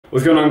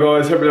What's going on,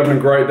 guys? Hope you're having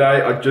a great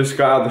day. I just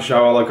got out of the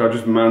shower, like I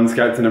just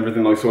manscaped and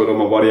everything, like sorted all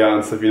my body out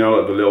and stuff, you know,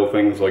 like the little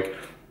things like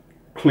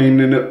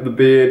cleaning up the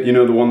beard, you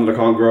know, the one that I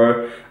can't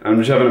grow. And I'm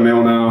just having a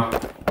meal now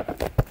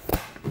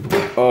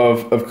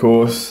of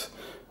course,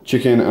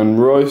 chicken and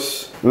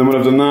rice. And then when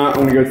I've done that,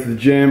 I'm gonna go to the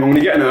gym. I'm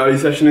gonna get an early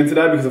session in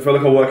today because I feel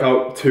like I work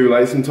out too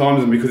late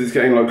sometimes, and because it's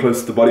getting like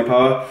close to body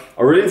power,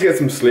 I really need to get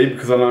some sleep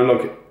because I know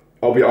like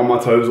I'll be on my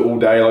toes all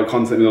day, like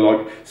constantly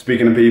like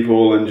speaking to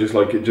people and just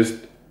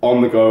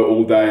on the go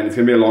all day, and it's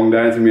gonna be a long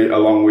day, it's gonna be a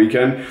long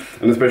weekend,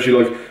 and especially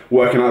like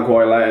working out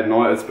quite late at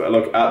night, it's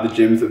like at the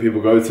gyms that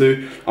people go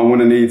to, I'm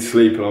gonna need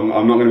sleep, and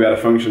I'm not gonna be able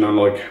to function on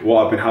like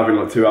what I've been having,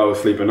 like 2 hours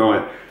sleep a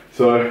night.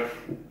 So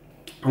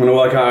I'm gonna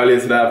work out earlier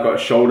today. I've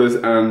got shoulders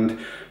and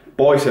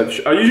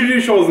biceps. I usually do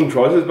shoulders and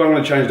triceps, but I'm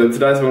gonna change it up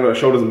today, so I'm gonna do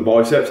shoulders and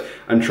biceps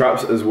and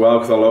traps as well,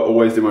 because I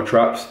always do my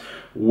traps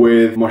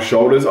with my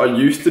shoulders. I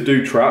used to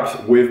do traps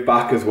with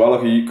back as well,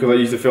 because I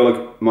used to feel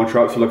like my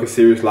traps were like a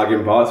serious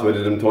lagging part, so I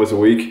did them twice a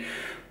week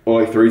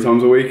or like 3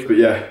 times a week. But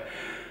yeah,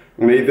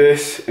 I'm gonna eat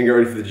this and get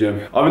ready for the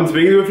gym. I've been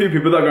speaking to a few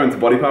people that are going to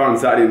Body Power on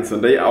Saturday and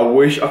Sunday. I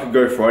wish I could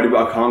go Friday,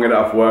 but I can't get it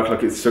off work.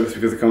 Like, it sucks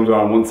because it comes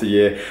around once a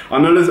year. I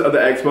know there's other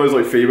expos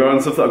like FIBO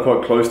and stuff that are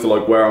quite close to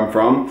like where I'm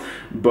from,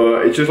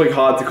 but it's just like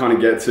hard to kind of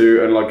get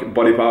to, and like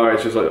Body Power,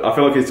 it's just like, I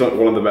feel like it's like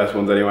one of the best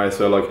ones anyway,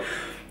 so like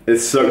it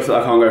sucks that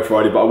I can't go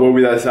Friday, but I will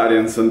be there Saturday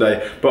and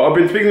Sunday. But I've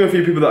been speaking to a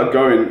few people that are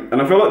going,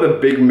 and I feel like the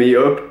big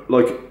meetup,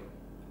 like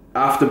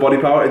after Body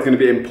Power, it's going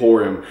to be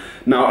Emporium.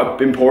 Now,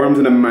 Emporium's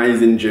an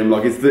amazing gym.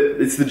 Like, it's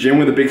the gym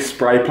with a big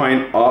spray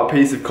paint art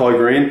piece of Kai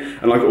Green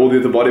and like all the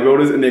other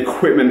bodybuilders, and the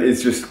equipment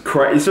is just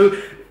crazy.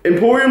 So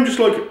Emporium just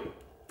like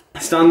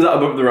stands out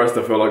above the rest,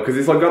 I feel like, because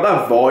it's like got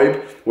that vibe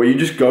where you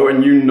just go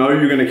and you know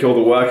you're going to kill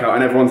the workout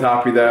and everyone's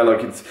happy there.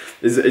 Like,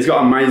 it's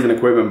got amazing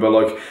equipment, but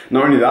like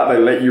not only that, they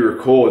let you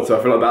record, so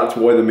I feel like that's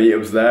why the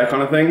meetup's there,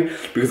 kind of thing,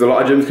 because a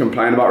lot of gyms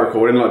complain about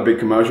recording, like big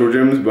commercial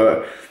gyms,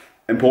 but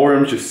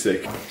Emporium's just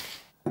sick.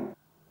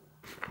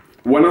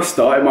 When I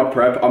started my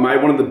prep, I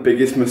made one of the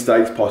biggest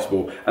mistakes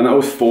possible, and that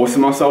was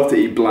forcing myself to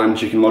eat bland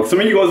chicken. Like, some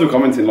of you guys were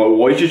commenting like,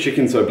 why is your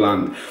chicken so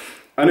bland?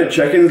 And at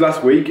check-ins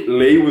last week,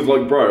 Lee was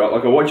like, bro,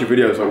 like I watch your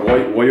videos, like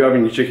why are you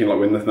having your chicken like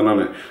with nothing on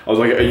it? I was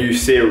like, are you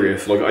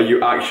serious? Like, are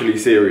you actually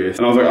serious?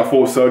 And I was like, I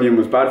thought sodium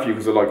was bad for you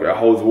because like it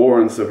holds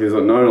water and stuff. He was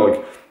like, no,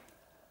 like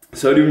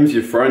sodium's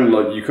your friend,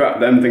 like you cut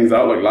them things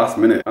out like last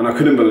minute. And I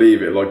couldn't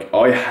believe it. Like,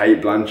 I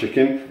hate bland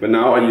chicken, but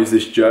now I use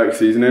this jerk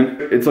seasoning.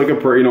 It's like a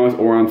pretty nice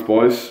all-round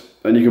spice,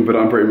 and you can put it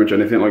on pretty much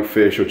anything, like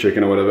fish or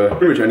chicken or whatever.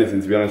 Pretty much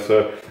anything, to be honest.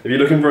 So if you're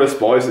looking for a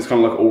spice, it's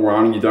kind of like all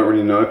round and you don't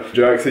really know,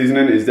 jerk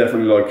seasoning is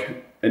definitely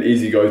like an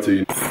easy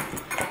go-to.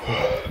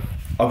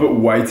 I put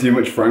way too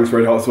much Frank's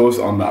Red Hot sauce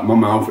on that. My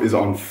mouth is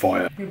on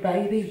fire. Your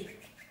baby.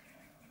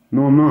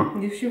 No, I'm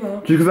not. Yes, you are.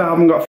 Just because I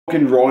haven't got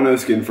fucking rhino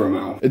skin for a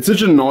mouth. It's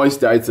such a nice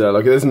day today.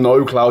 Like, there's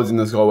no clouds in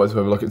the sky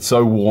whatsoever. Like, it's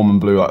so warm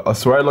and blue. I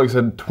swear it like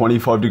said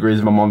 25 degrees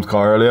in my mom's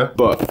car earlier.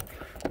 But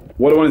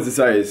what I wanted to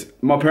say is,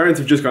 my parents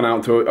have just gone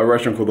out to a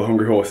restaurant called The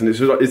Hungry Horse, and it's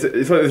just like,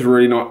 it's like this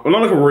really nice, well,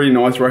 not like a really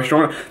nice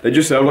restaurant, they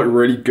just serve like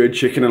really good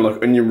chicken and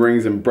like onion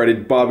rings and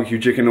breaded barbecue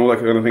chicken and all that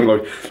kind of thing,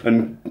 like,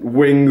 and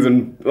wings,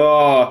 and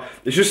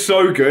it's just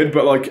so good.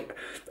 But like,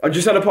 I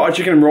just had a pot of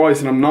chicken and rice,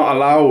 and I'm not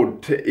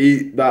allowed to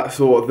eat that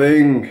sort of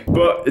thing.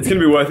 But it's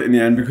gonna be worth it in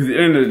the end, because at the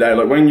end of the day,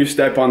 like when you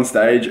step on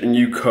stage and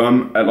you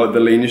come at like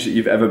the leanest that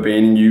you've ever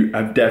been, and you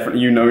have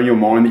definitely, you know in your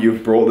mind that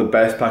you've brought the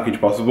best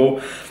package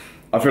possible,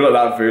 I feel like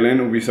that feeling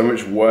will be so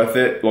much worth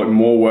it, like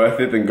more worth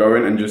it than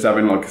going and just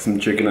having like some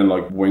chicken and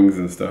like wings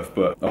and stuff.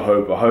 But I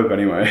hope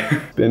anyway.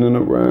 Spinning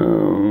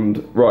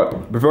around.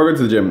 Right, before I go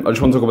to the gym, I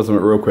just want to talk about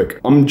something real quick.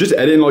 I'm just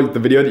editing like the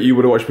video that you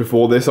would have watched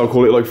before this. I'll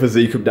call it like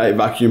physique update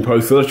vacuum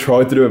pose. So I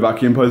tried to do a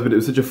vacuum pose, but it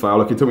was such a fail.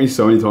 Like, it took me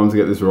so many times to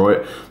get this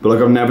right. But like,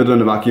 I've never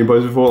done a vacuum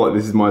pose before. Like,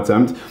 this is my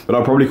attempt, but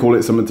I'll probably call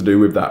it something to do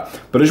with that.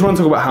 But I just want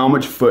to talk about how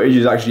much footage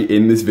is actually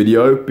in this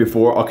video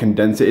before I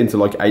condense it into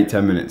like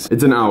 8-10 minutes.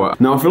 It's an hour.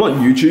 Now, I feel like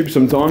YouTube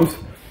sometimes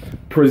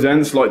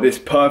presents like this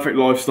perfect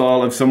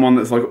lifestyle of someone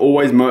that's like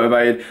always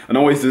motivated and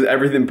always does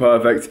everything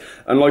perfect,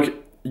 and like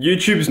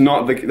YouTube's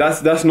not the,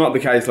 that's not the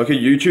case. Like, a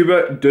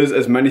YouTuber does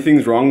as many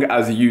things wrong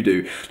as you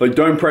do. Like,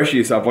 don't pressure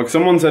yourself. Like,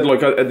 someone said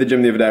like at the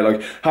gym the other day,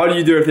 like, how do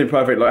you do everything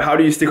perfect? Like, how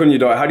do you stick on your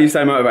diet? How do you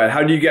stay motivated?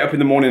 How do you get up in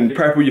the morning and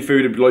prep all your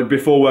food like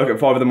before work at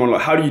 5 in the morning?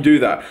 Like, how do you do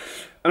that?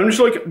 And I'm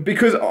just like,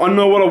 because I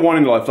know what I want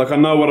in life. Like, I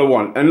know what I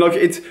want, and like,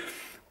 it's,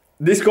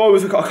 this guy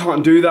was like, I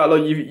can't do that.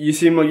 Like, you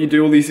seem like you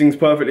do all these things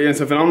perfectly and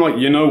stuff. And I'm like,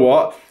 you know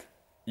what?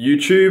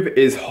 YouTube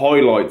is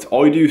highlights.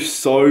 I do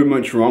so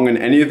much wrong, and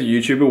any other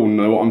YouTuber will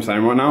know what I'm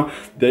saying right now.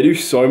 They do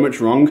so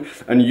much wrong,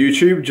 and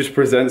YouTube just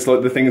presents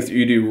like the things that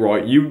you do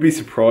right. You would be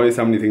surprised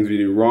how many things we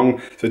do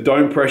wrong. So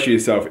don't pressure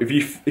yourself.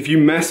 If you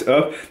mess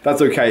up,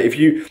 that's okay.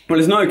 Well,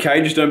 it's not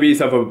okay, just don't beat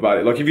yourself up about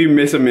it. Like, if you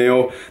miss a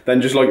meal,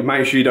 then just like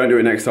make sure you don't do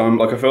it next time.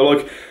 Like, I feel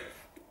like,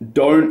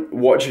 don't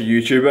watch a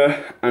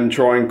YouTuber and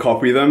try and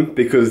copy them,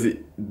 because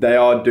they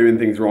are doing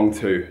things wrong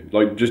too.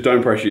 Like, just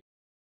don't pressure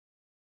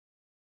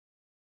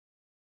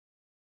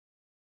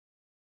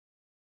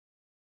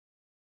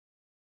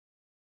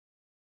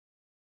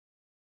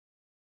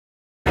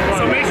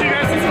So make sure you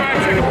guys subscribe.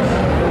 Check it.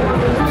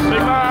 Big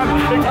man.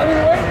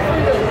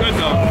 Good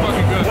though.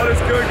 Fucking good. What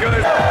is good,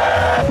 guys?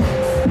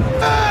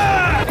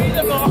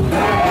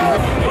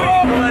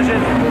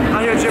 Legend.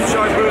 I'm here,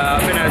 Gymshark Group.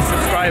 I've been a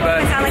subscriber.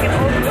 I sound like an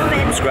old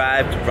woman.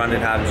 Subscribed,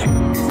 Brandon Habs.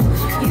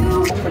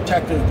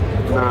 Protected.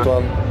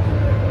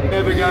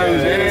 Never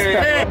goes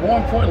in. More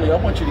importantly, I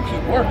want you to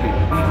keep working.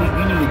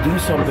 You need to do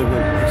something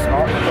with this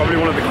art. Probably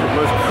one of the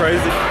most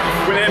crazy.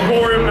 We're in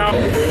Emporium now.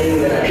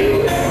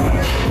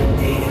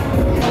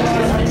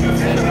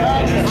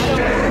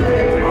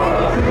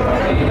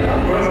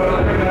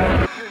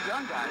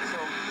 Young guy, so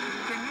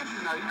 10 years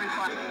from now, you may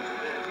find,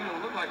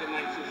 look like a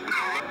nice